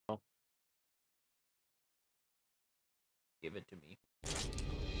Give it to me.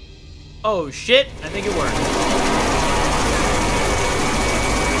 Oh shit! I think it worked.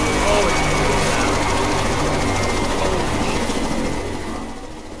 Oh,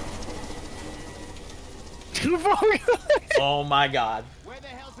 it's oh my god. Where the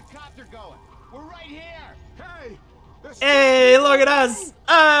hell's the copter going? We're right here. Hey! Hey, look at us!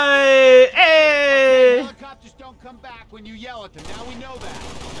 Hey! Hey! Okay, helicopters don't come back when you yell at them. Now we know that.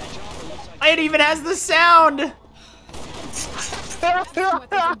 It even has the sound!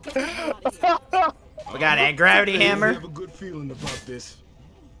 We got a gravity hammer. I have a good feeling about this.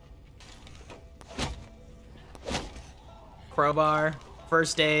 Crowbar.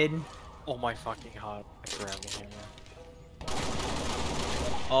 First aid. Oh my fucking god. I grabbed the hammer.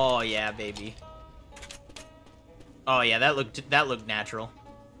 Oh yeah, baby. Oh yeah, that looked natural.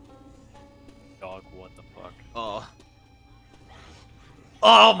 Dog, what the fuck? Oh.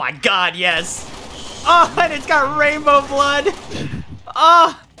 Oh my god, yes! Oh, and it's got rainbow blood!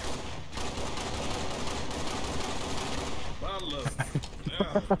 Oh!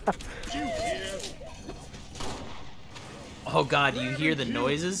 Oh god, do you hear the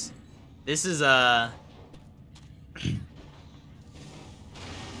noises? This is,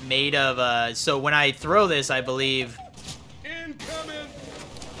 made of, so when I throw this, I believe... Incoming!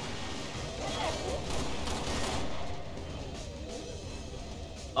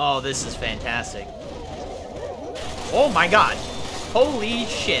 Oh, this is fantastic. Oh my god. Holy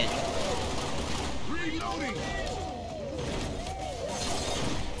shit. Reloading!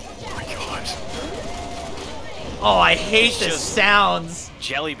 Oh my god. Oh, I hate the Just sounds.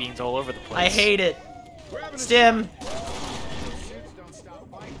 Jelly beans all over the place. I hate it. Stim.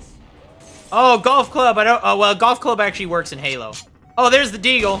 Oh, golf club. I don't. Oh well, golf club actually works in Halo. Oh, there's the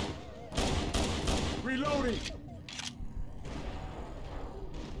deagle. Reloading!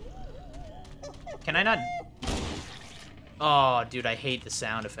 Can I not? Oh, dude, I hate the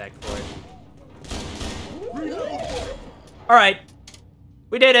sound effect for it. All right,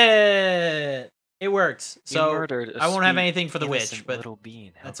 we did it. It works. So I won't have anything for the witch, but little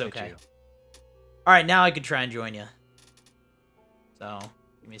bean. How that's could okay. you? All right, now I can try and join you. So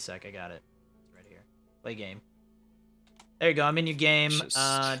give me a sec. I got it. It's right here. Play game. There you go. I'm in your game.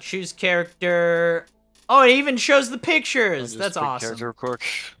 Choose character. Oh, it even shows the pictures. That's awesome. Character quick.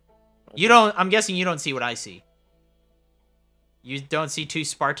 You don't. I'm guessing you don't see what I see. You don't see two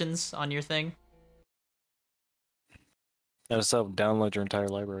Spartans on your thing? I just download your entire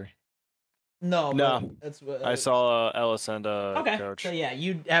library. No. No. That's what I saw Ellis and Okay. Coach. So yeah,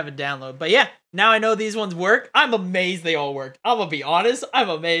 you have a download. But yeah, now I know these ones work. I'm amazed they all work. I'm gonna be honest. I'm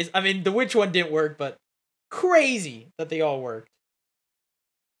amazed. I mean, the witch one didn't work, but crazy that they all worked.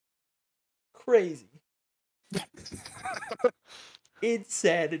 Crazy.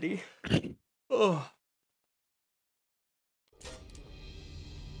 Insanity. Oh.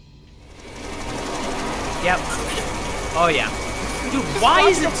 Yep. Oh yeah. Dude, why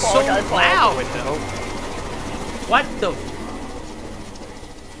is it so loud? What the?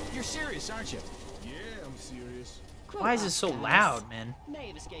 You're serious, aren't you? Yeah, I'm serious. Why is it so loud, man? May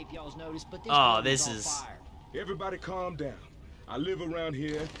have escaped y'all's notice, but Oh, building's this on is. fire. Everybody calm down. I live around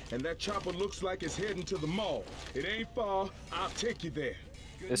here, and that chopper looks like it's heading to the mall. It ain't far. I'll take you there.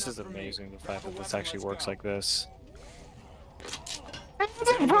 This is amazing, the fact that this actually works like this.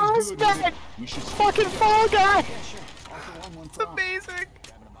 Everyone's good with it. We should Fucking Fall Guy! It's amazing.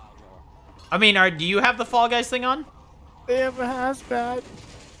 I mean, do you have the Fall Guys thing on? They have a hazmat.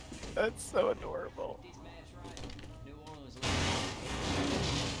 That's so adorable.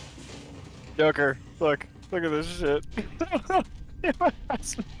 Joker, look at this shit.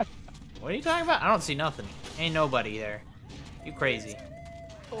 What are you talking about? I don't see nothing. Ain't nobody there. You crazy.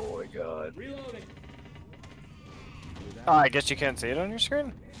 Oh my god. Oh, I guess you can't see it on your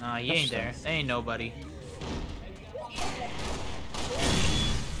screen? Nah, you ain't there. There ain't nobody.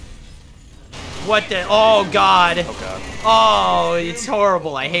 What the? Oh god. Oh god. Oh, it's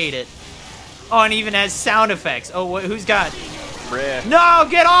horrible. I hate it. Oh, and it even has sound effects. Oh, who's got? Rick. No,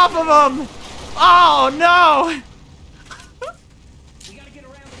 get off of him! Oh no!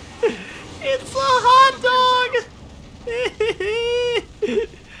 It's a hot dog!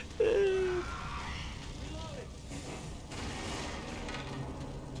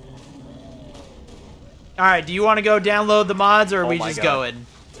 Alright, do you want to go download the mods, or are we my just God. going?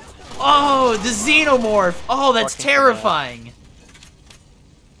 Oh, the xenomorph! Oh, that's Fucking terrifying!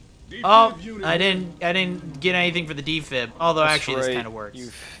 Oh, defib unit. I didn't get anything for the defib. Although That's actually this right, kind of works.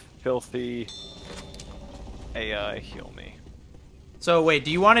 You filthy AI, heal me. So wait,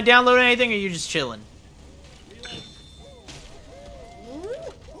 do you want to download anything, or are you just chilling?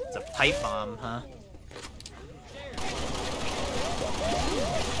 It's a pipe bomb, huh?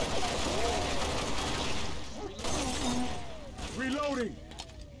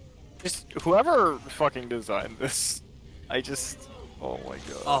 Just whoever fucking designed this, oh my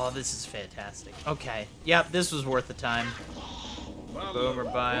god. Oh, this is fantastic. Okay. Yep, this was worth the time. Boomer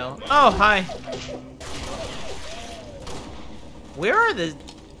Bile. Oh, hi. Where are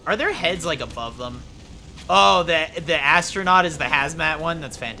are their heads like above them? Oh, the astronaut is the hazmat one?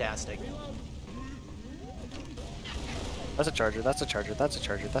 That's fantastic. That's a charger, that's a charger, that's a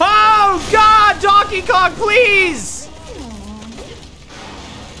charger. Oh, God! Donkey Kong, please!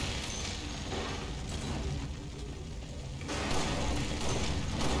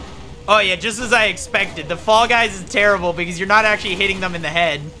 Oh, yeah, just as I expected. The Fall Guys is terrible because you're not actually hitting them in the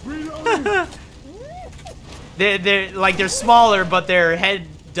head. they're smaller, but their head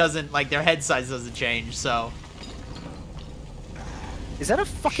doesn't, like, their head size doesn't change, so. Is that a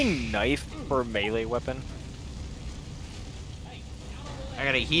fucking knife for a melee weapon? I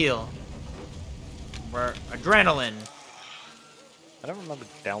gotta heal. We're adrenaline. I don't remember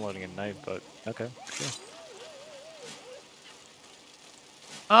downloading a knife, but okay, sure.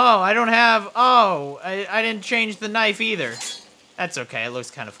 Oh, I don't have... Oh, I didn't change the knife either. That's okay. It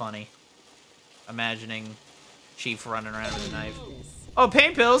looks kind of funny. Imagining Chief running around with a knife. Oh,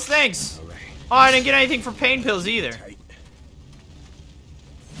 pain pills. Thanks. Oh, I didn't get anything for pain pills either.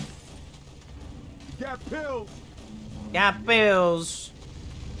 Got pills. Got pills.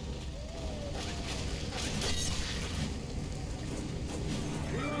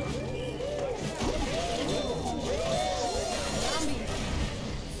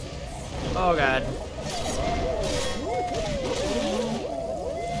 Oh, God.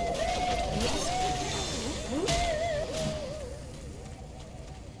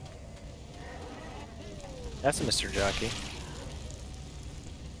 That's a Mr. Jockey.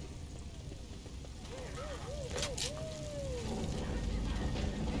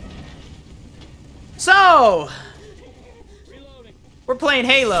 So, we're playing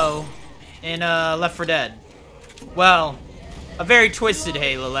Halo in Left 4 Dead. Well, a very twisted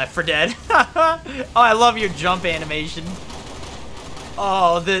Halo Left 4 Dead. Oh, I love your jump animation.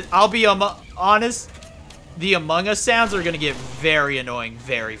 Oh, I'll be honest, the Among Us sounds are gonna get very annoying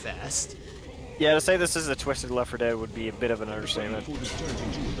very fast. Yeah, to say this is a twisted Left 4 Dead would be a bit of an understatement.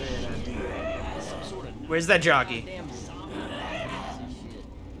 Where's that jockey?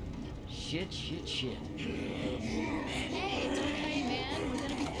 Shit. Hey, it's okay, man. We're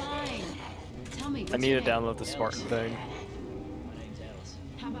gonna be fine. Tell me. I need to download the Spartan thing. My name's Alice.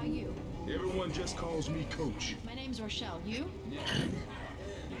 How about you? Everyone just calls me Coach. My name's Rochelle. You?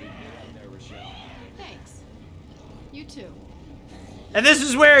 Thanks. You too. And this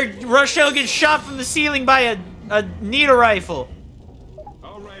is where Rochelle gets shot from the ceiling by a needle rifle.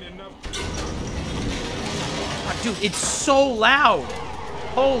 All right, enough. Oh, dude, it's so loud.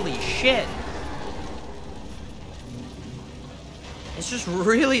 Holy shit. It's just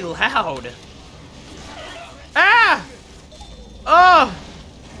really loud. Ah! Oh!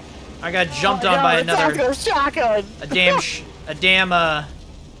 I got jumped on by another... shotgun. A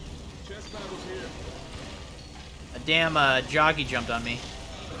damn jockey jumped on me.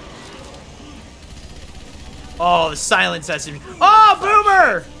 Oh, the silence has to... Oh,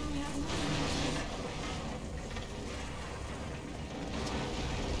 Boomer!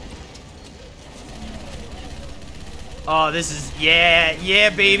 Oh, this is... Yeah,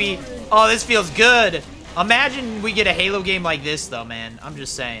 baby. Oh, this feels good. Imagine we get a Halo game like this, though, man. I'm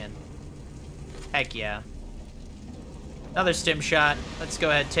just saying. Heck yeah. Another stim shot. Let's go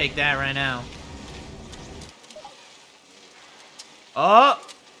ahead and take that right now. Oh!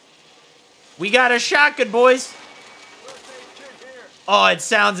 We got a shotgun, boys. Oh, it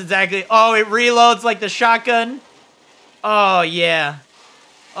sounds exactly... Oh, it reloads like the shotgun. Oh, yeah.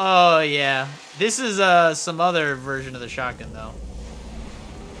 Oh, yeah. This is some other version of the shotgun, though.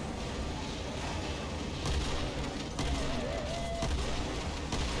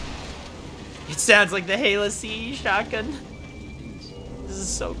 It sounds like the Halo CE shotgun. This is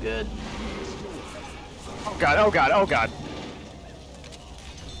so good. Oh god, oh god, oh god.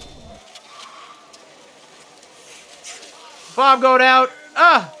 Bomb going out.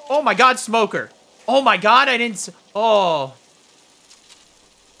 Ah! Oh my god, smoker. Oh my god, I didn't... Oh.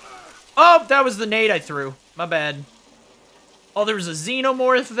 Oh, that was the nade I threw. My bad. Oh, there was a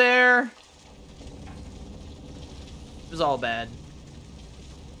xenomorph there. It was all bad.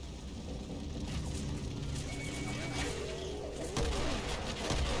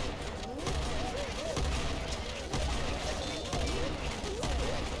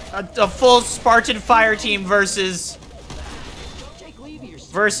 A full Spartan fire team versus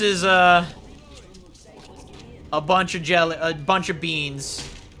a bunch of beans.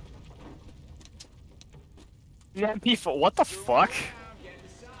 Yeah, people, what the fuck?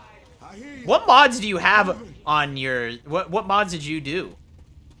 I hear you. What mods do you have on your... What mods did you do?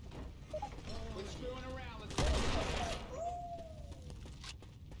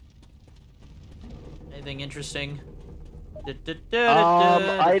 Anything interesting? I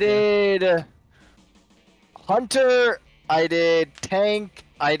did Hunter, I did Tank,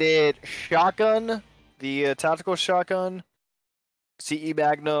 I did Shotgun, the tactical shotgun, CE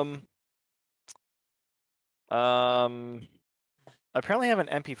Magnum. I apparently have an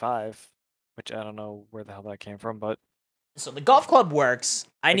MP5, which I don't know where the hell that came from, but So the golf club works.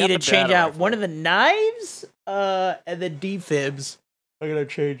 I need got to the change battle out rifle. one of the knives, and the defibs. I gotta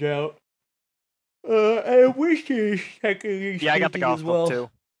change out. I wish to second. yeah, I got the golf club too.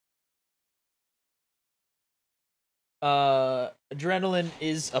 Adrenaline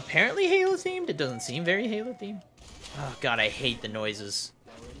is apparently Halo themed. It doesn't seem very Halo themed. Oh god, I hate the noises.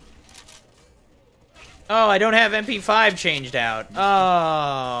 Oh, I don't have MP5 changed out. Oh,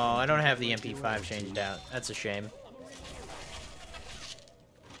 I don't have the MP5 changed out. That's a shame.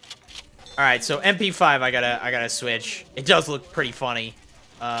 All right, so MP5, I gotta switch. It does look pretty funny.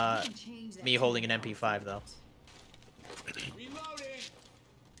 Me holding an MP5 though.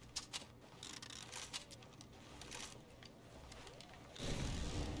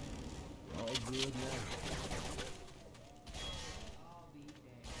 All good now.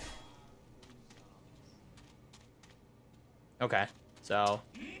 Okay, so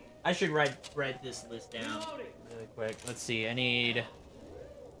I should write this list down really quick. Let's see. I need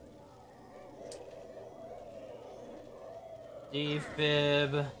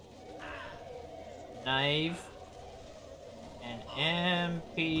defib, knife, and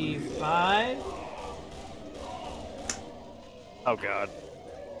MP5. Oh god.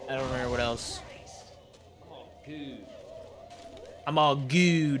 I don't remember what else. Good. I'm all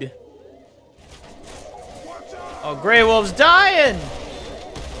good. Oh, Grey Wolf's dying!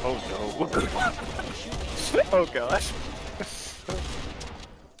 Oh no. Oh gosh.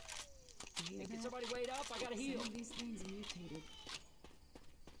 Hey, can somebody wait up? I gotta heal.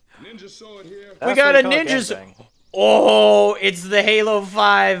 Ninja sword here. We got a ninja. Oh, it's the Halo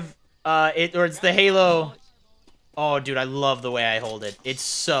 5. It's the Halo. Oh, dude, I love the way I hold it. It's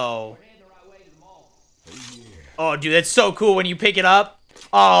so. Oh, dude, that's so cool when you pick it up.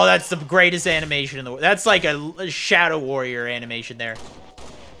 Oh, that's the greatest animation in the world. That's like a Shadow Warrior animation there.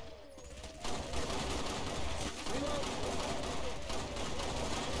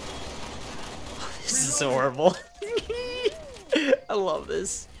 This is so horrible. I love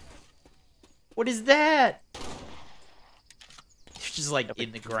this. What is that? It's just like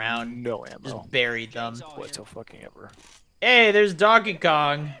in the ground. No ammo. Just buried them. What so fucking ever. Hey, there's Donkey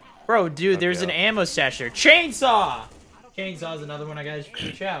Kong. Bro, dude, there's an ammo stash there. Chainsaw! Chainsaw's another one I gotta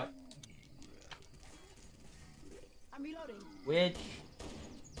switch out. I'm reloading. Which?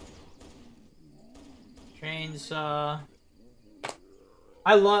 Chainsaw.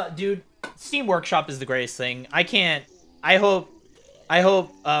 I love, dude, Steam Workshop is the greatest thing. I hope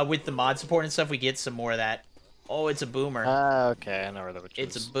with the mod support and stuff we get some more of that. Oh, it's a boomer. Okay, I know where that was.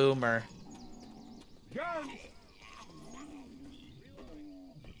 It's a boomer.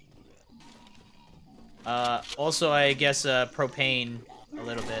 Also, I guess, propane a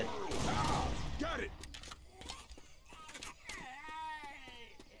little bit. Got it.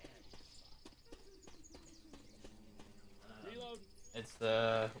 It's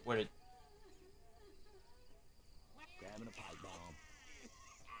the, what it... Grabbing a pipe bomb.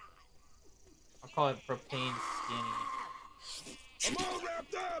 I'll call it propane skinny. I'm all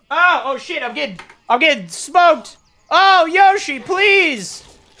wrapped up. Oh shit, I'm getting smoked! Oh, Yoshi, please!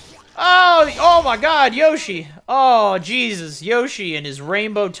 Oh my god, Yoshi! Oh, Jesus, Yoshi and his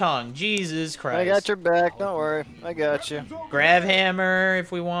rainbow tongue. Jesus Christ. I got your back, don't worry. I got you. Grab hammer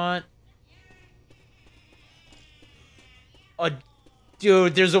if we want. Oh,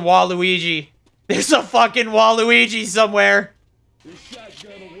 dude, there's a Waluigi. There's a fucking Waluigi somewhere. This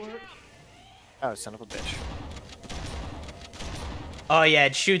shotgun'll work. Oh, son of a bitch. Oh yeah,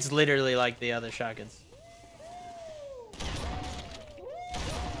 it shoots literally like the other shotguns.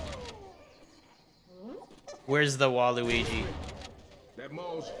 Where's the Waluigi? That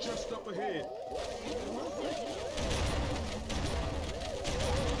mall's just up ahead.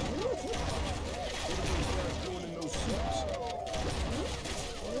 Doing in those suits.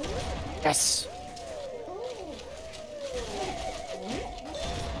 Yes.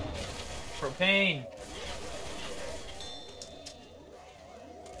 Propane.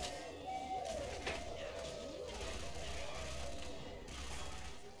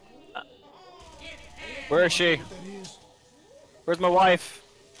 Where is she? Where's my wife?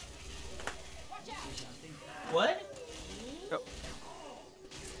 What?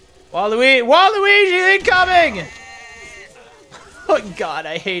 Waluigi incoming! Oh god,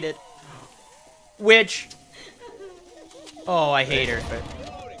 I hate it. Witch. Oh, I hate her.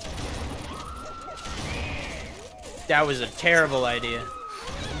 That was a terrible idea.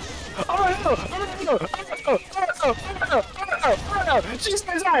 Oh no! Oh no! She's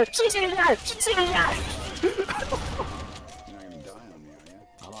gonna die! She's gonna die! She's gonna die!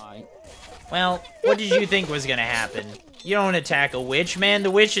 Well, what did you think was gonna happen? You don't attack a witch, man.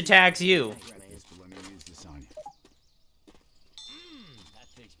 The witch attacks you.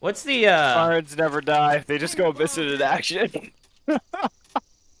 What's the, Cards never die. They just go missing in action.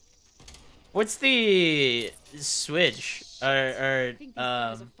 What's the switch?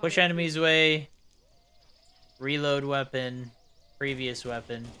 Push enemies away. Reload weapon. Previous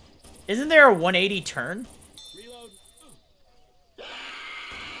weapon. Isn't there a 180 turn?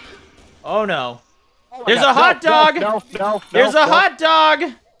 Oh no. Oh There's God, a hot dog! No. There's a hot dog!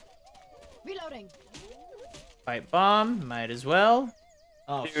 Reloading. Pipe bomb, might as well.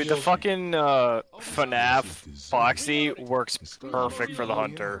 Oh, Dude, the fucking FNAF Foxy works perfect for the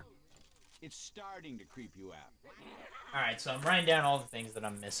hunter. It's starting to creep you out. Alright, so I'm writing down all the things that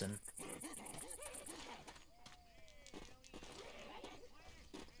I'm missing.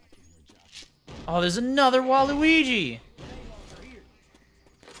 Oh, there's another Waluigi!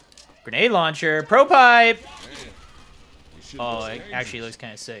 Grenade launcher, pro pipe! Oh, it actually looks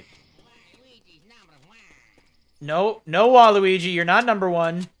kind of sick. No, no Waluigi, you're not number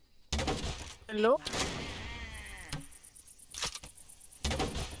one. Hello?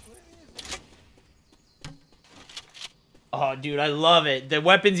 Oh, dude, I love it. The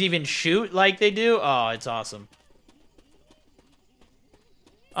weapons even shoot like they do. Oh, it's awesome.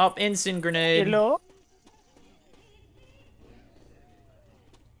 Up, instant grenade. Hello?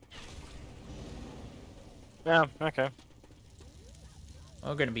 Yeah, okay.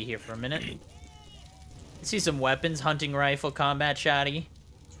 We're gonna be here for a minute. See some weapons, hunting rifle, combat shotty.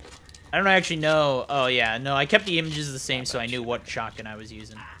 I don't actually know. Oh yeah, no, I kept the images the same so I knew what shotgun I was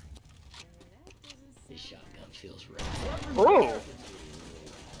using. This shotgun feels right. Oh!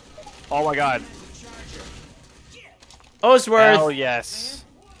 Oh my god. Osworth! Hell yes.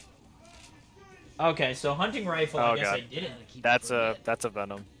 Okay, so hunting rifle, I Oh, guess God. I didn't. That's a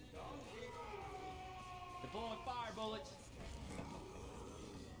venom. Deploying fire bullets.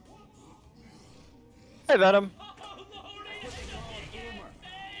 Hey venom.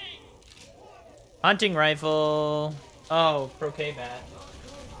 Hunting rifle. Oh, croquet bat.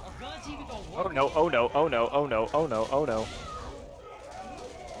 Our guns even gonna work. Oh no, oh no, oh no, oh no, oh no, oh no.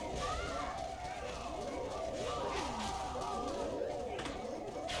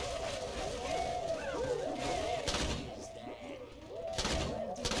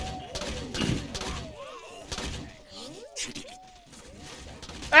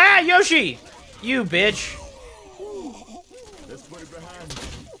 Ah, Yoshi! You bitch. Let's put it behind me.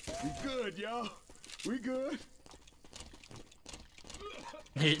 We good, y'all. We good.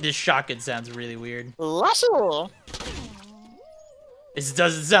 This shotgun sounds really weird. Russell! This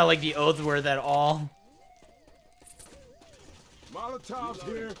doesn't sound like the oath word at all. Molotov's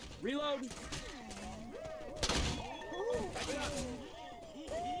here. Reload.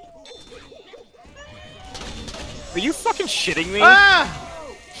 Are you fucking shitting me? Ah!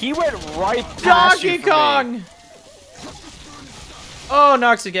 He went right past you Donkey for me. Kong! Oh,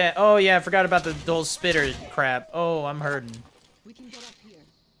 knocks again. Oh, yeah, I forgot about the dull spitter crap. Oh, I'm hurting. We can get up here.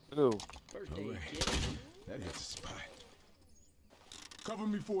 Ooh. First aid Alright. kit. That hits the spot. Cover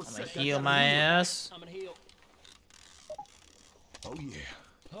me for a I'm gonna second. heal my ass. I'm gonna heal. Oh yeah.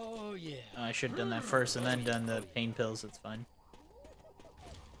 Oh yeah. Oh, I should have done that first and then done the pain pills. That's fine.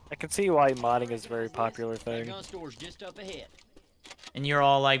 I can see why modding is a very popular That thing. gun store's just up ahead. And you're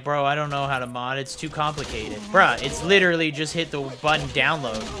all like, bro, I don't know how to mod. It's too complicated. Bruh, it's literally just hit the button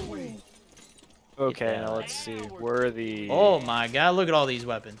download. Okay, now let's see. Where are the... Oh my god, look at all these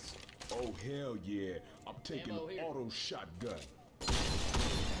weapons. Oh hell yeah. I'm taking Ammo here. auto shotgun.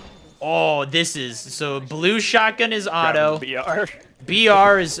 Oh, this is... So, blue shotgun is auto. BR.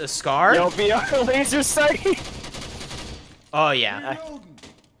 BR is a scar? Yo, BR laser sight! Oh, yeah.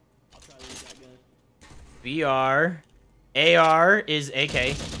 Reloading. BR. AR is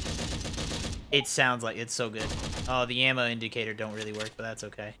AK. It sounds like it's so good. Oh, the ammo indicator don't really work, but that's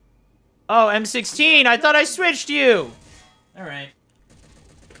okay. Oh, M16! I thought I switched you! Alright.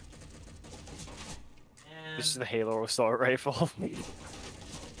 This is the Halo assault rifle.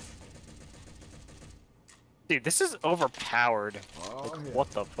 Dude, this is overpowered. Oh, Like, hell.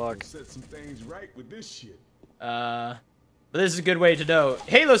 what the fuck? Gonna set some things right with this shit. But this is a good way to know.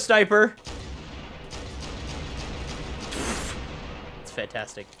 Halo Sniper! It's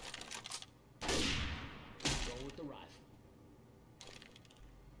fantastic.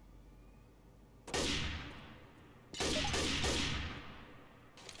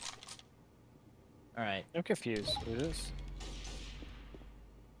 Alright. I'm confused. What is this?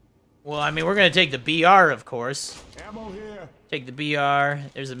 Well, I mean, we're gonna take the BR, of course. Ammo here. Take the BR.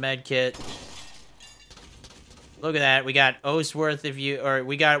 There's a med kit. Look at that. We got Oathsworth if you... Or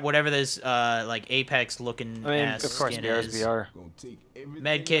we got whatever this, like, Apex-looking ass of course, skin VR is is. VR. Gonna take everything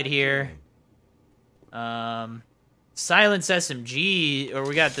Med kit I here. can. Silence SMG. Or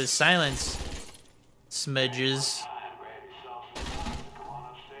we got the Silence smidges.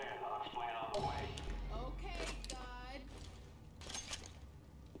 Okay, God.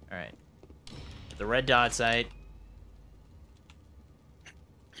 Alright. The red dot sight.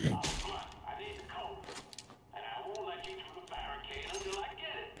 I don't have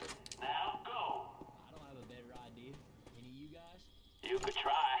a better idea. Any of you guys? You could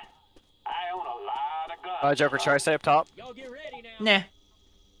try. I own a lot of guns. Alright, Joker, try to stay up top. Y'all get ready now. Nah.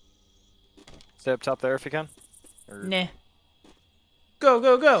 Stay up top there if you can. Or... Nah. Go,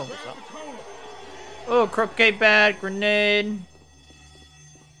 go, go. Oh, croquet bat, grenade.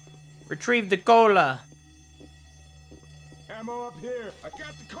 Retrieve the cola. Ammo up here. I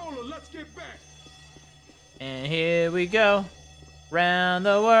got the cola. Let's get back. And here we go. Round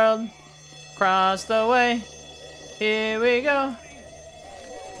the world. Across the way. Here we go.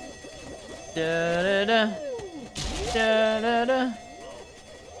 Da da da. Da da da.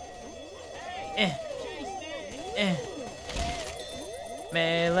 Eh.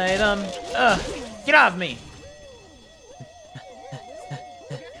 Melee them. Get off me.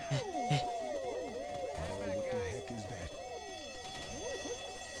 What the heck is that?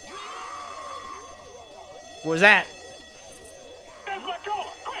 What was that? There's my cola.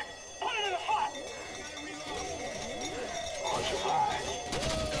 Quick, put it in the flat. Watch your eyes.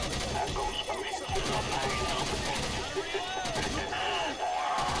 That goes for me.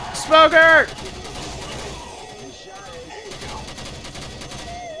 Smoker!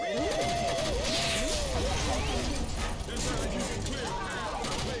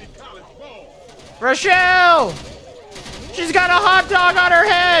 Rochelle! She's got a hot dog on her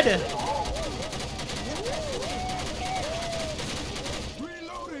head!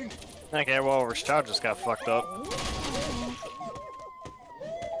 Reloading. Okay, well, Rashad just got fucked up.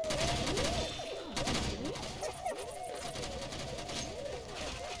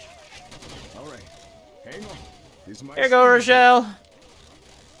 All right. Hang on. This might Here you go, sting. Rochelle.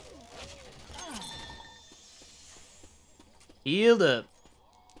 Healed up.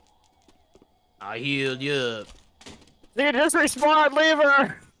 I healed you up. Dude, just respawn, leave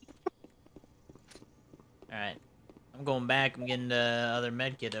her! Alright. I'm going back. I'm getting the other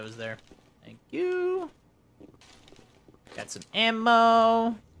med kit that was there. Thank you. Got some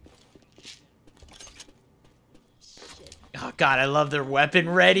ammo. Oh god, I love their weapon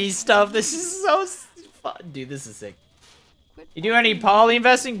ready stuff. This is so fun. Dude, this is sick. You do any poly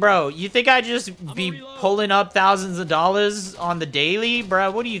investing? Bro, you think I just be pulling up thousands of dollars on the daily?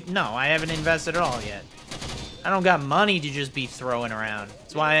 Bro, what do you... No, I haven't invested at all yet. I don't got money to just be throwing around.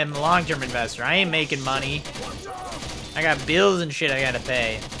 That's why I'm a long-term investor. I ain't making money. I got bills and shit I gotta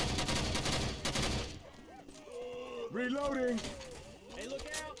pay. Reloading. Hey, look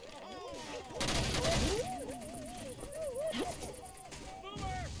out.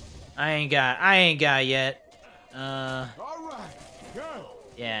 I ain't got yet. All right. Go.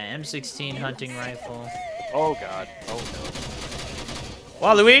 Yeah, M16 hunting rifle. Oh god. Oh no.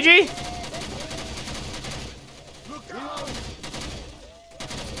 Waluigi? Look out.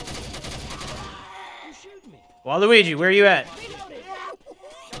 You shoot me. Waluigi, where are you at?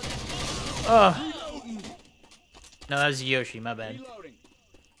 Oh. No, that was Yoshi, my bad. Reloading.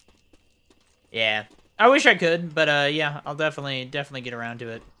 Yeah. I wish I could, but yeah, I'll definitely get around to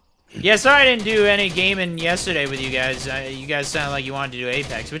it. Yeah, sorry I didn't do any gaming yesterday with you guys. You guys sound like you wanted to do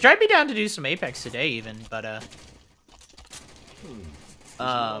Apex, which I'd be down to do some Apex today even, but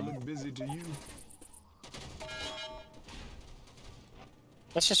Look busy to you.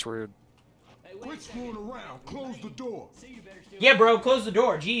 That's just rude. Hey, wait a Quit second. screwing around. Close the door. See, you better still. yeah, bro, close the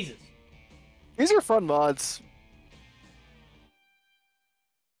door, Jesus. These are fun mods.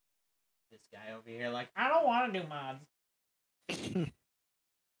 This guy over here like, I don't want to do mods.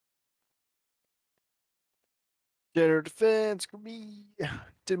 General defense, me.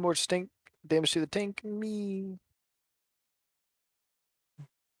 Did more damage to the tank, me.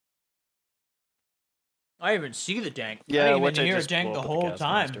 I didn't even see the tank. Yeah, I didn't which even I hear a just tank blew the up with whole gas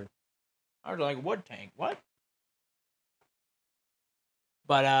time. canister. I was like, what tank? What?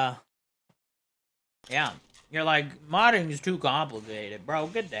 But, yeah. You're like, modding is too complicated. Bro,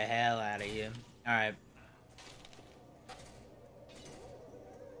 get the hell out of here. Alright.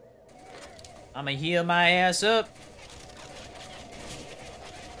 I'ma heal my ass up.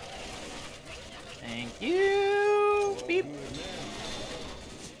 You beep. Is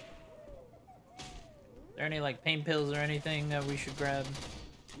there any like pain pills or anything that we should grab?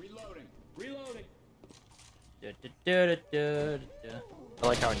 Reloading. Reloading. I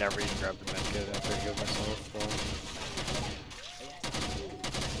like how I never even grabbed the medkit after I healed myself.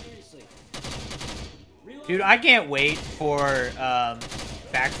 Seriously. Dude, I can't wait for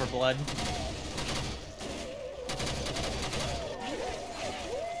Back for Blood.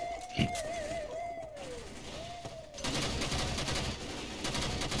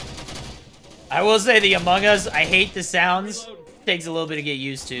 I will say the Among Us, I hate the sounds. Takes a little bit to get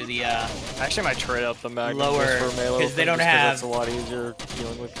used to. The Actually, I might trade out the Magnums lower, for Halo because they don't just 'cause have it's a lot easier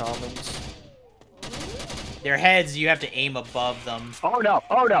dealing with commons. their heads. You have to aim above them. Oh no!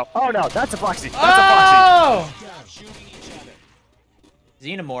 Oh no! Oh no! That's a Foxy! That's Oh! Shooting each other.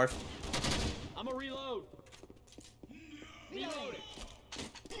 Xenomorph. I'm a reload. Reloading.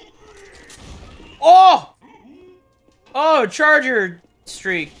 Oh! Oh, Charger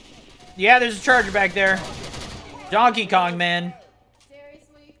streak. Yeah, there's a Charger back there. Donkey Kong, man.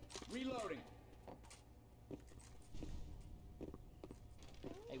 Seriously? Reloading.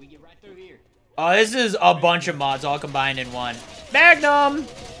 Hey, we get right through here. Oh, this is a bunch of mods all combined in one. Magnum!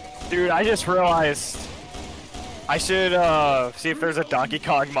 Foxy! Dude, I just realized I should see if there's a Donkey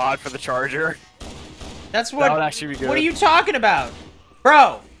Kong mod for the Charger. That's That what. would actually be good. What are you talking about?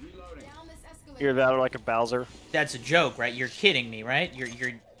 Bro! Down this escalator. Either that or like a Bowser. That's a joke, right? You're kidding me, right? You're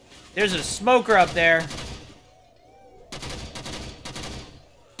There's a smoker up there.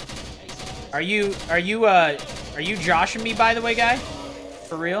 Are you joshing me, by the way, guy?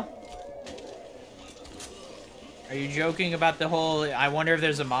 For real? Are you joking about the whole, I wonder if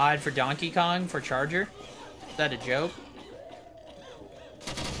there's a mod for Donkey Kong for Charger? Is that a joke?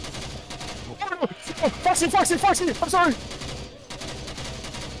 Foxy! Foxy! Foxy! I'm sorry!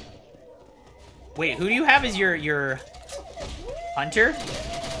 Wait, who do you have as your hunter?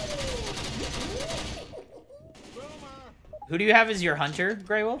 Who do you have as your hunter,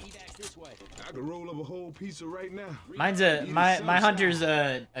 Grey Wolf? Evac this way. I could roll up a whole pizza right now. Mine's my hunter's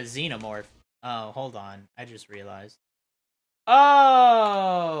a xenomorph. Oh, hold on. I just realized.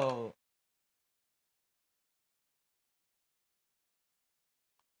 Oh!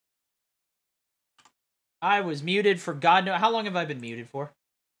 I was muted for God knows how long have I been muted for?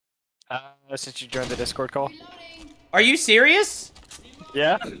 Since you joined the Discord call. Reloading. Are you serious?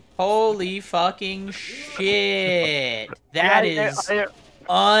 Yeah? Holy fucking shit. That is I-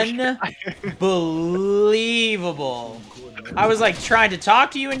 unbelievable. I was like trying to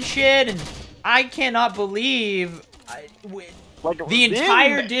talk to you and shit, and I cannot believe like, the me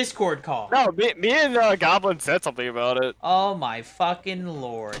entire and- Discord call. No, me and Goblin said something about it. Oh my fucking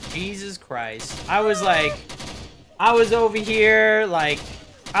lord. Jesus Christ. I was over here, like,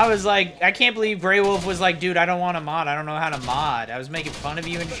 I can't believe Grey Wolf was like, dude, I don't want to mod. I don't know how to mod. I was making fun of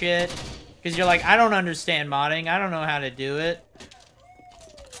you and shit. Because you're like, I don't understand modding. I don't know how to do it.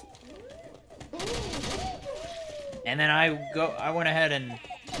 And then I went ahead and...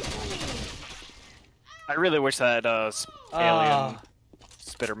 I really wish that alien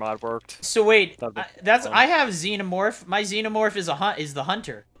spitter mod worked. So wait, That'd be fun. I have Xenomorph. My Xenomorph is the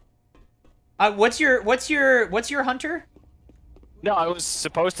hunter. What's your hunter? No, I was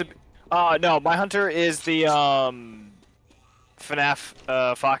supposed to. No, my hunter is the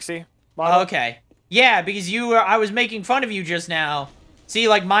FNAF Foxy model. Oh, okay. Yeah, because I was making fun of you just now. See,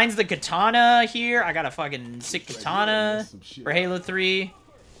 like, mine's the katana here. I got a fucking sick katana for Halo 3. You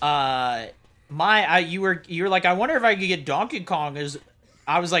were like, I wonder if I could get Donkey Kong as...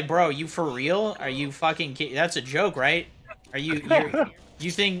 I was like, bro, you for real? Are you fucking kidding? That's a joke, right? You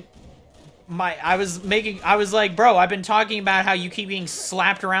think... I was like, bro, I've been talking about how you keep being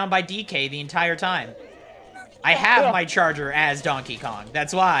slapped around by DK the entire time. I have my charger as Donkey Kong.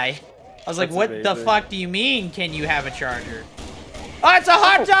 That's why. I was like, That's what amazing. the fuck do you mean, can you have a charger? Oh, it's a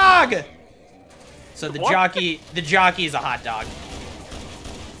hot dog! So the jockey is a hot dog.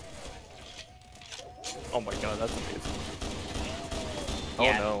 Oh my god, that's amazing.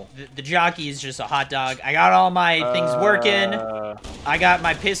 Yeah, Oh no. the jockey is just a hot dog. I got all my things working. I got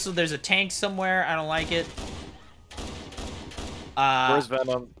my pistol. There's a tank somewhere. I don't like it. Where's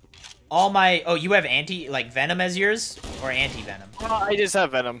Venom? All my... Oh, you have Venom as yours? Or anti-Venom? I just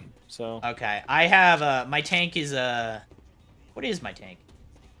have Venom, so... Okay. I have, my tank is, What is my tank?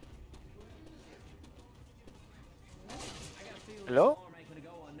 Hello? Arm ain't gonna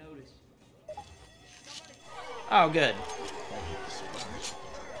go unnoticed. Oh, good.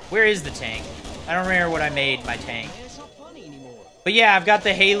 Where is the tank? I don't remember what I made my tank. Man, it's not funny anymore. But yeah, I've got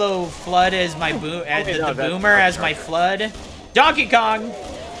the Halo Flood as my no, the that's Boomer as my Flood. Donkey Kong!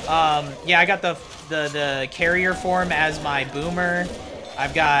 Yeah, I got the the carrier form as my boomer.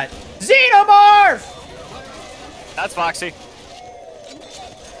 I've got Xenomorph! That's Foxy.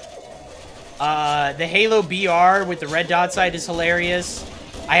 The Halo BR with the red dot sight is hilarious.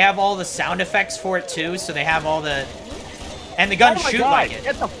 I have all the sound effects for it too, so they have all the... And the guns shoot like it.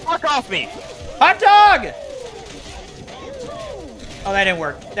 Get the fuck off me! Hot dog! Oh, that didn't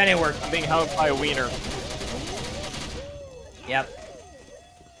work. That didn't work. I'm being held by a wiener. Yep.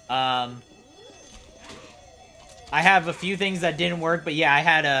 I have a few things that didn't work, but yeah, I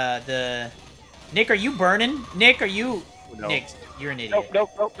had the... Nick, are you burning? Nick, are you... No. Nick, you're an idiot. Nope,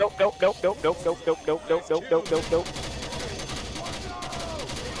 nope, nope, nope, nope, nope, nope, nope, nope, nope, nope, nope, nope, nope, nope.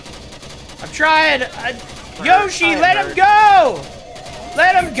 I'm trying. Yoshi, let him go!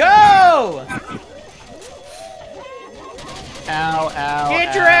 Let him go! Ow, ow,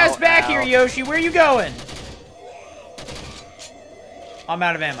 Get your ow, ass back ow. here, Yoshi. Where you going? I'm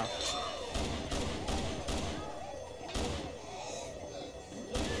out of ammo.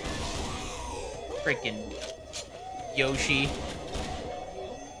 Freaking Yoshi.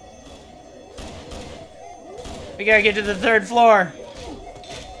 We gotta get to the 3rd floor.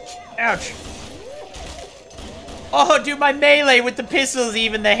 Ouch. Oh, dude, my melee with the pistols,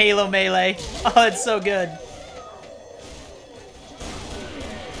 even the Halo melee. Oh, it's so good.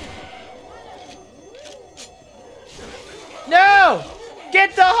 No!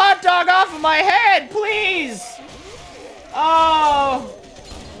 Get the hot dog off of my head, please! Oh!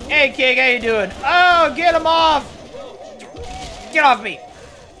 Hey, Kig, how you doing? Oh, get him off! Get off me!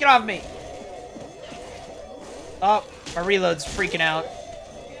 Get off me! Oh, my reload's freaking out.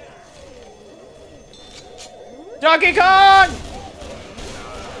 Donkey Kong!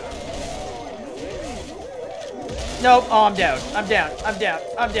 Nope. Oh, I'm down. I'm down. I'm down.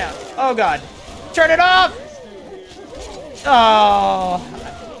 I'm down. Oh, God. Turn it off! Oh.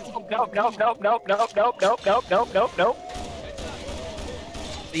 Nope, nope, nope, nope, nope, nope, nope, nope, nope, nope, nope.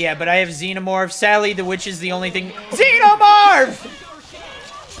 Yeah, but I have Xenomorph. Sadly, the witch is the only thing. Xenomorph!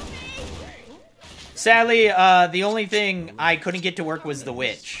 Sadly, the only thing I couldn't get to work was the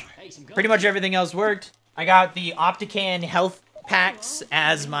witch. Pretty much everything else worked. I got the Optican health packs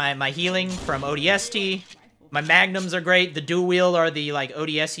as my healing from ODST. My Magnums are great. The dual wield are the, like,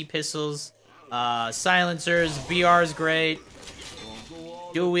 ODST pistols. Silencers. BR is great.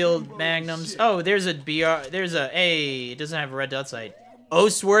 Dual wield Magnums. Oh, there's a BR. There's a... Hey, it doesn't have a red dot sight.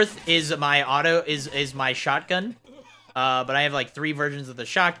 Oathsworth is my is my shotgun. But I have, like, 3 versions of the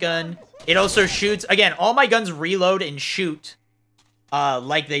shotgun. It also shoots... Again, all my guns reload and shoot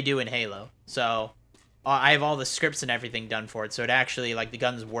like they do in Halo. So... I have all the scripts and everything done for it, so it actually, like, the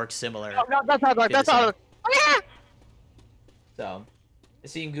guns work similar. No, that's not like, that's not... So, I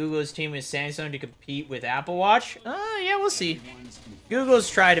seen Google's team with Samsung to compete with Apple Watch. Yeah, we'll see. Google's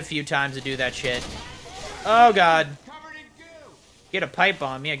tried a few times to do that shit. Oh, God. Get a pipe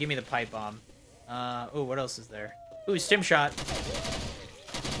bomb. Yeah, give me the pipe bomb. Oh, what else is there? Ooh, stim shot.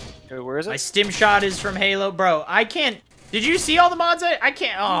 Where is it? My stim shot is from Halo. Bro, I can't... Did you see all the mods? I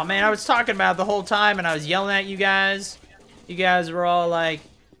can't... Oh, man, I was talking about it the whole time, and I was yelling at you guys. You guys were all like...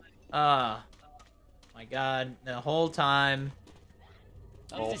 my God. The whole time.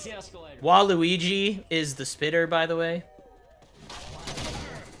 Up this escalator. Waluigi is the spitter, by the way.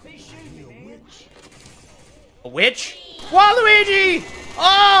 A witch? Waluigi!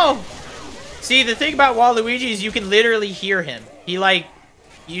 Oh! See, the thing about Waluigi is you can literally hear him. He, like...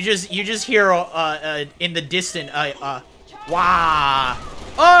 You just hear, in the distant, wah!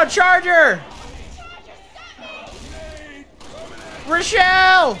 Oh, Charger!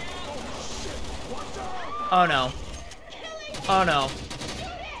 Rochelle! Oh, no. Oh, no.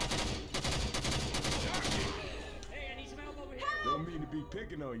 Don't mean to be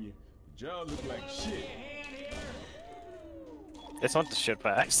picking on you, but y'all look like shit. It's not the shit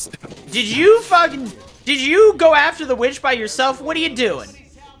packs. Did you go after the witch by yourself? What are you doing?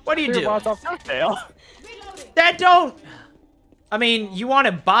 What are you doing? That don't... I mean, you want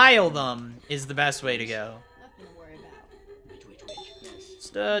to bile them is the best way to go. Nothing to worry about.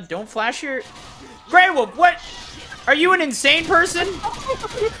 Just, don't flash your... Grey Wolf, what? Are you an insane person?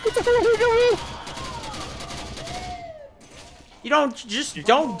 You don't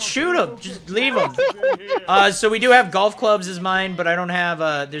shoot him. Just leave him. So we do have golf clubs as mine, but I don't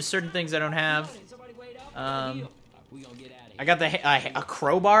have, there's certain things I don't have. I got a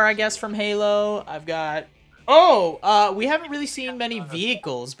crowbar, I guess, from Halo. I've got... Oh, we haven't really seen many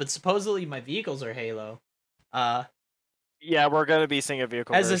vehicles, but supposedly my vehicles are Halo. Yeah, we're gonna be seeing a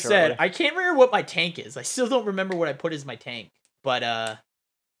vehicle. As I said, I can't remember what my tank is. I still don't remember what I put as my tank. But, by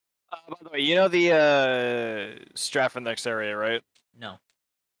the way, you know the Stratford next area, right? No.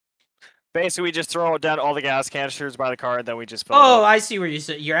 Basically, we just throw down all the gas canisters by the car, and then we just fill it Oh, up. I see where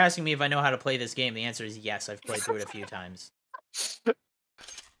you're asking me if I know how to play this game. The answer is yes. I've played through it a few times.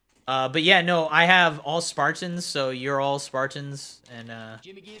 But yeah, no, I have all Spartans, so you're all Spartans, and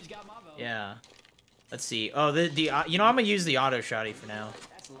Jimmy Gibbs got my vote. yeah. Let's see. Oh, you know, I'm gonna use the auto shotty for now.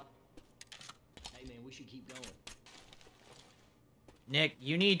 That's a lot. Hey man, we should keep going. Nick,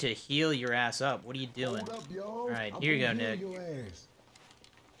 you need to heal your ass up. What are you doing? Hold up, yo. All right, I'm here you go, gonna Nick. heal your ass.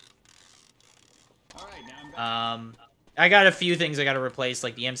 All right, now I'm back. I got a few things I gotta replace,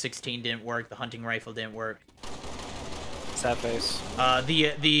 like the M16 didn't work, the hunting rifle didn't work. Sad face.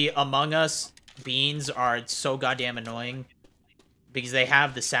 The Among Us beans are so goddamn annoying because they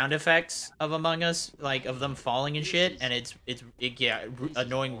have the sound effects of Among Us, like of them falling and shit, and it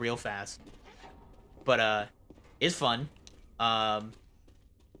annoying real fast. But it's fun. Well,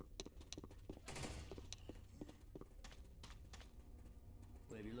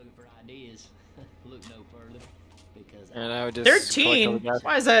 if you're looking for ideas, look no further. Because And I would just 13? collect all the gas-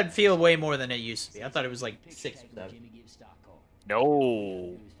 Why does that feel way more than it used to be? I thought it was like 6 or 7. Jimmy Gibbs stock car.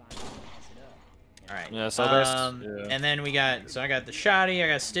 No. Who's finally pass it up. Alright. Yeah, so there's- yeah. And then we got, so I got the shotty, I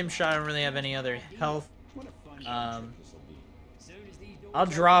got stim shot, I don't really have any other health. I'll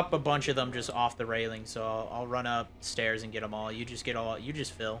drop a bunch of them just off the railing, so I'll run upstairs and get them all. You just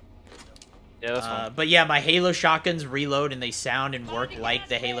fill. Yeah, that's fine. But yeah, my Halo shotguns reload and they sound and work like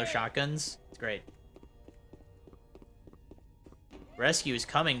the Halo shotguns. It's great. Rescue is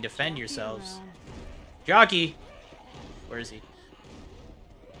coming, defend yourselves. Jockey! Where is he?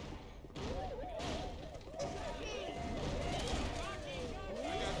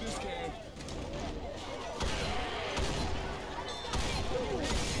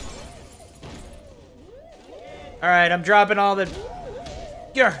 Alright, I'm dropping all the...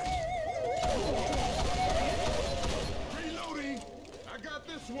 Grr. Reloading. I got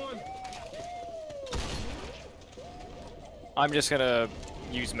this one. I'm just gonna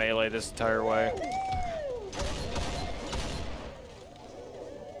use melee this entire way.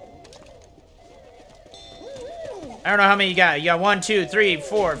 I don't know how many you got. You got 1, 2, 3,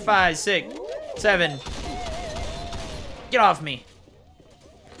 4, 5, 6, 7. Get off me.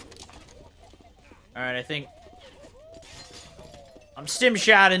 Alright, I think... I'm stim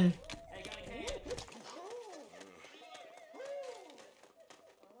shotting.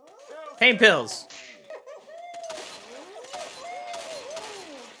 Pain pills.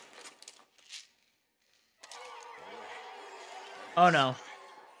 Oh no.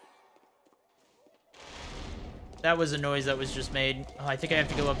 That was a noise that was just made. Oh, I think I have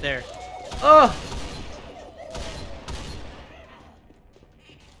to go up there. Oh!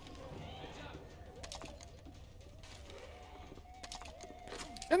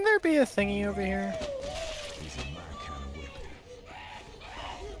 Can there be a thingy over here?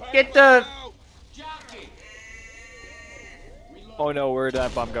 Get the... Oh no, where'd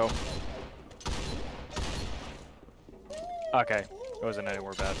that bomb go? Okay, it wasn't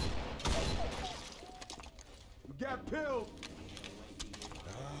anywhere bad. We got pills.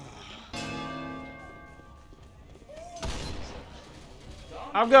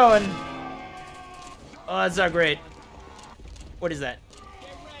 I'm going. Oh, that's not great. What is that?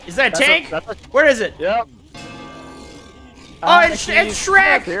 Is that a tank? Where is it? Yep. Oh, it's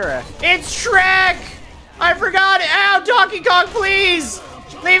Shrek! It's Shrek! I forgot it! Ow, Donkey Kong, please!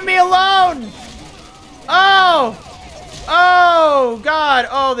 Leave me alone! Oh! Oh, God.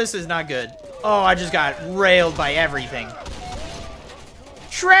 Oh, this is not good. Oh, I just got railed by everything.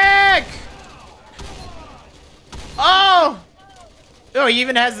 Shrek! Oh! Oh, he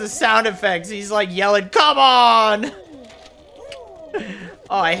even has the sound effects. He's like yelling, "Come on!"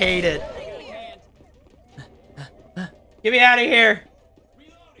 Oh, I hate it. Get me out of here.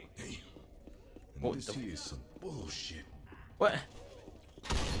 What this here is some bullshit. What?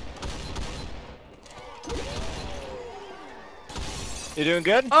 You doing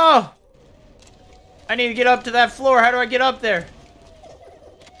good? Oh! I need to get up to that floor. How do I get up there?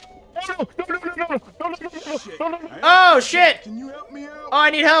 Oh, shit! Can you help me out? Oh, I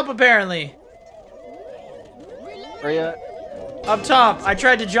need help, apparently. Where you at? Up top. I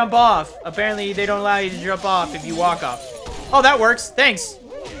tried to jump off. Apparently, they don't allow you to jump off if you walk off. Oh, that works. Thanks.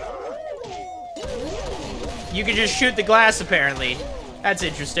 You can just shoot the glass, apparently. That's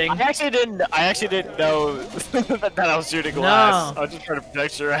interesting. I actually didn't know that I was shooting glass. No. I was just trying to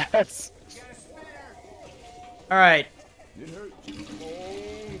protect your ass. Alright.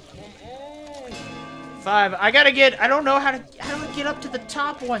 5. I gotta get... I don't know how to get up to the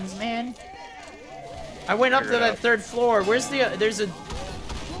top ones, man. I went up to that 3rd floor. Where's the... there's a...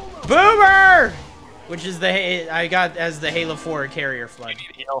 Boomer! Which is the... I got as the Halo 4 carrier flood.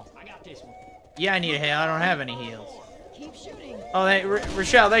 Heal. I got got this one. Yeah, I need a heal. I don't have any heals. Keep shooting. Oh, hey,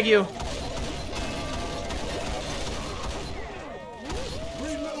 Rochelle, thank you.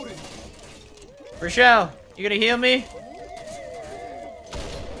 Reloading. Rochelle, you gonna heal me?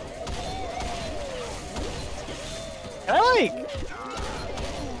 Hey!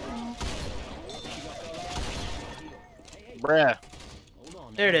 Bruh. Hold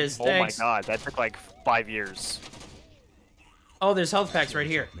on. There it is. Oh Thanks. my god, that took like 5 years. Oh, there's health packs right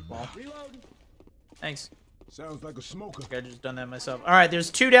here. Well, thanks. Sounds like a smoker. I just done that myself. All right,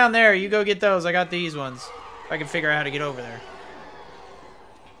 there's 2 down there. You go get those. I got these ones. If I can figure out how to get over there.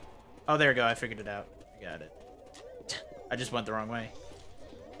 Oh, there we go. I figured it out. I got it. I just went the wrong way.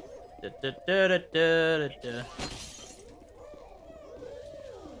 Da, da, da, da, da, da.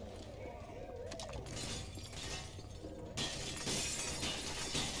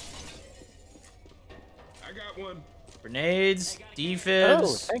 I got one. Grenades, Oh,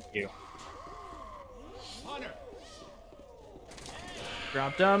 defibs. thank you. Hunter.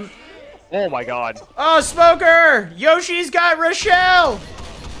 Dropped them. Oh my god. Oh, Smoker! Yoshi's got Rochelle!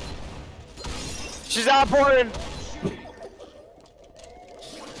 She's outpouring!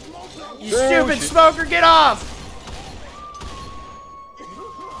 You stupid shit. Smoker, get off!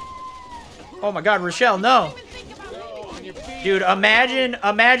 Oh my god, Rochelle, no. Dude,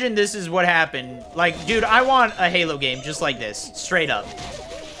 imagine this is what happened. Like, dude, I want a Halo game just like this. Straight up.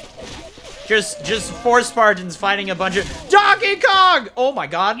 Just 4 Spartans fighting a bunch of Donkey Kong! Oh my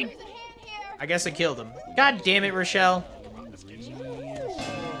god. I guess I killed him. God damn it, Rochelle.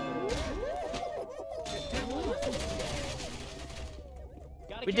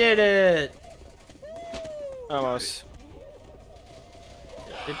 We did it. Almost.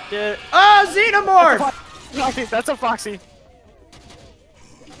 Oh, Xenomorph! Foxy, that's a Foxy.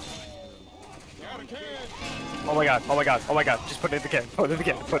 Oh my god, oh my god, oh my god. Just put it in the can, put it in the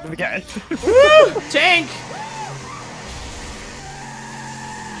can, put it in the can. Woo! Tank!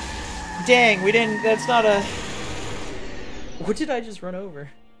 Dang, we didn't, that's not a... What did I just run over?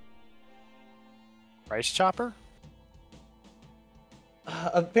 Rice chopper?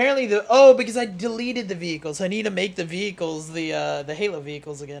 Apparently because I deleted the vehicles. I need to make the vehicles, the Halo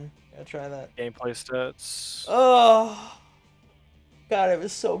vehicles again. Gotta try that. Gameplay stats. Oh. God, it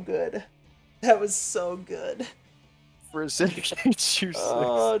was so good. That was so good. Reciprocate juice.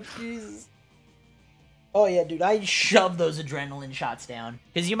 Oh, Jesus. Oh, yeah, dude, I shoved those adrenaline shots down.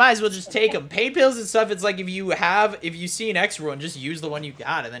 Because you might as well just take them. Pain pills and stuff, it's like if you see an extra one, just use the one you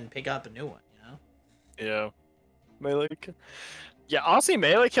got and then pick up a new one, you know? Yeah. Melee. Yeah, honestly,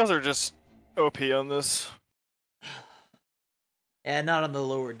 melee kills are just OP on this. Yeah, not on the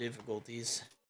lower difficulties.